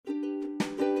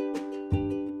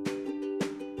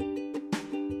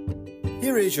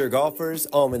Here is your Golfer's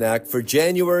Almanac for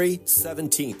January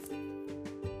 17th.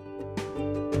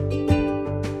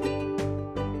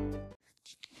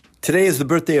 Today is the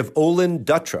birthday of Olin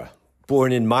Dutra,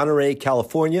 born in Monterey,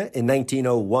 California in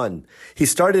 1901. He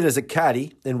started as a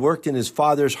caddy and worked in his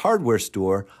father's hardware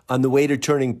store on the way to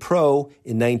turning pro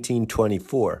in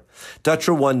 1924.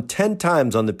 Dutra won 10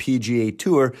 times on the PGA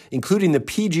Tour, including the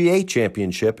PGA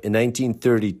Championship in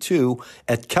 1932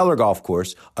 at Keller Golf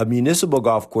Course, a municipal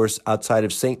golf course outside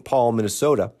of St. Paul,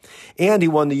 Minnesota. And he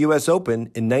won the U.S.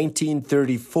 Open in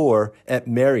 1934 at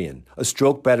Marion, a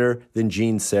stroke better than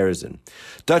Gene Sarazen.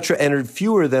 Dutra entered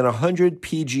fewer than 100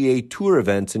 PGA Tour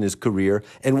events in his career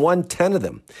and won 10 of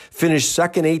them, finished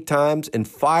second 8 times, and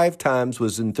 5 times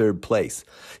was in third place.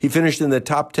 He finished in the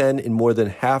top 10 in more than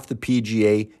half the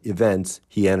PGA events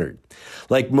he entered.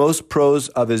 Like most pros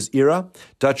of his era,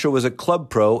 Dutra was a club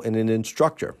pro and an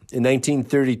instructor. In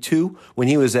 1932, when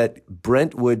he was at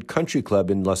Brentwood Country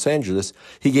Club in Los Angeles,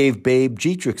 he gave Babe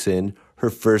Dietrichson her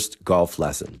first golf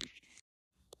lesson.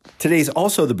 Today's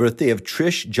also the birthday of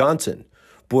Trish Johnson,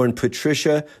 born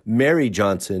Patricia Mary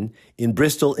Johnson in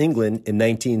Bristol, England in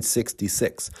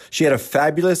 1966. She had a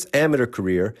fabulous amateur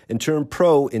career and turned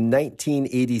pro in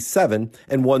 1987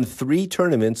 and won 3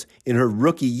 tournaments in her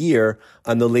rookie year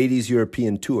on the Ladies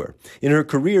European Tour. In her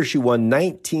career, she won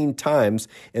 19 times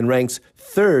and ranks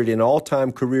 3rd in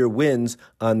all-time career wins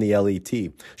on the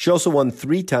LET. She also won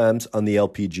 3 times on the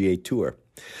LPGA Tour.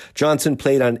 Johnson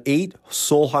played on 8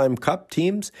 Solheim Cup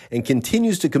teams and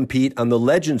continues to compete on the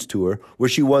Legends Tour, where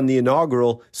she won the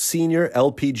inaugural Senior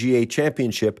LPGA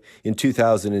Championship in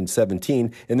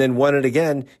 2017 and then won it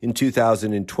again in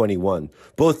 2021.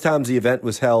 Both times the event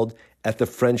was held at the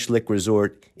French Lick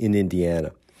Resort in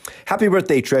Indiana. Happy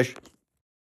birthday, Trish.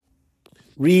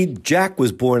 Reed Jack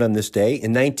was born on this day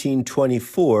in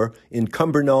 1924 in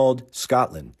Cumbernauld,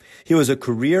 Scotland. He was a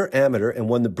career amateur and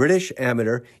won the British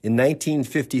Amateur in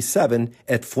 1957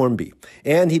 at Formby.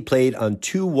 And he played on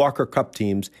 2 Walker Cup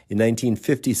teams in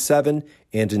 1957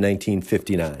 and in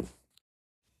 1959.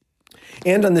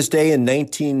 And on this day in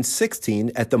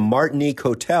 1916 at the Martinique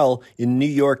Hotel in New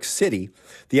York City,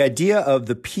 the idea of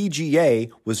the PGA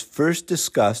was first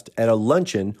discussed at a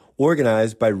luncheon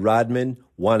organized by Rodman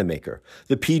Wanamaker.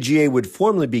 The PGA would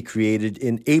formally be created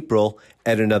in April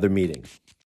at another meeting.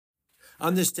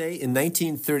 On this day in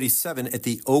 1937 at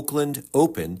the Oakland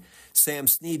Open, Sam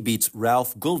Snead beats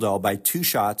Ralph Guldahl by 2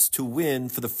 shots to win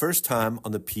for the first time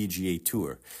on the PGA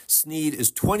Tour. Snead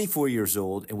is 24 years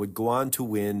old and would go on to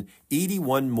win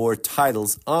 81 more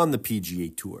titles on the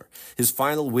PGA Tour. His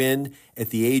final win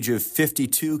at the age of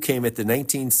 52 came at the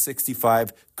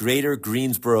 1965 Greater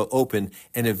Greensboro Open,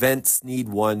 an event Snead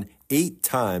won 8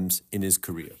 times in his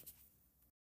career.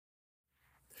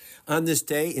 On this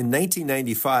day in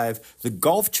 1995, the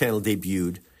Golf Channel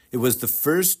debuted. It was the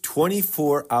first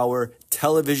 24-hour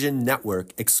television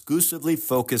network exclusively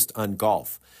focused on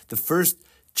golf, the first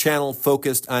channel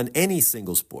focused on any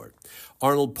single sport.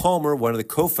 Arnold Palmer, one of the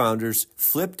co-founders,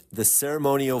 flipped the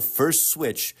ceremonial first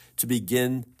switch to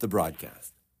begin the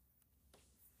broadcast.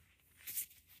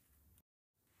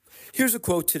 Here's a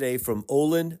quote today from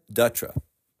Olin Dutra.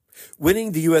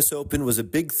 "Winning the U.S. Open was a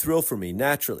big thrill for me,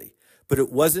 naturally. But it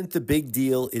wasn't the big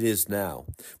deal it is now.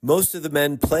 Most of the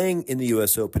men playing in the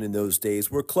U.S. Open in those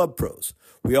days were club pros.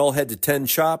 We all had to tend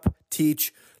shop,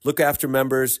 teach, look after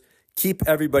members, keep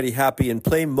everybody happy, and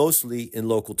play mostly in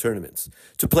local tournaments.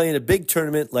 To play in a big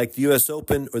tournament like the U.S.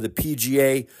 Open or the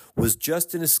PGA was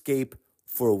just an escape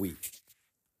for a week."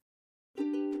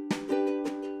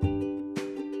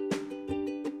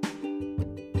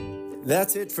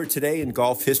 That's it for today in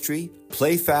golf history.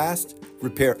 Play fast,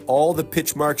 repair all the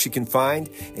pitch marks you can find,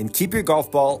 and keep your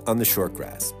golf ball on the short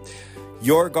grass.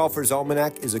 Your Golfer's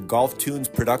Almanac is a Golf Tunes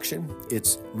production.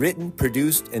 It's written,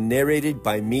 produced, and narrated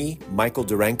by me, Michael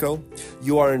Duranko.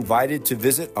 You are invited to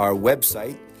visit our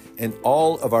website and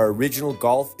all of our original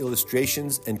golf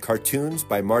illustrations and cartoons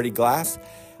by Marty Glass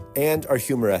and our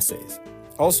humor essays.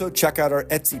 Also, check out our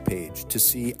Etsy page to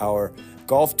see our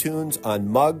Golf Tunes on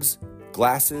mugs,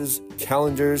 glasses,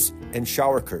 calendars, and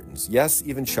shower curtains. Yes,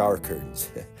 even shower curtains.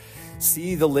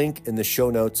 See the link in the show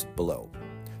notes below.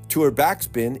 Tour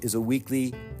Backspin is a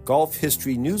weekly golf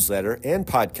history newsletter and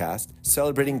podcast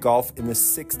celebrating golf in the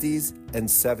 60s and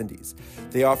 70s.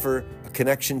 They offer a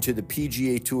connection to the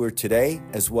PGA Tour today,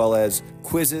 as well as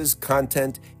quizzes,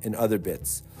 content, and other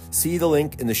bits. See the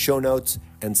link in the show notes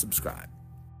and subscribe.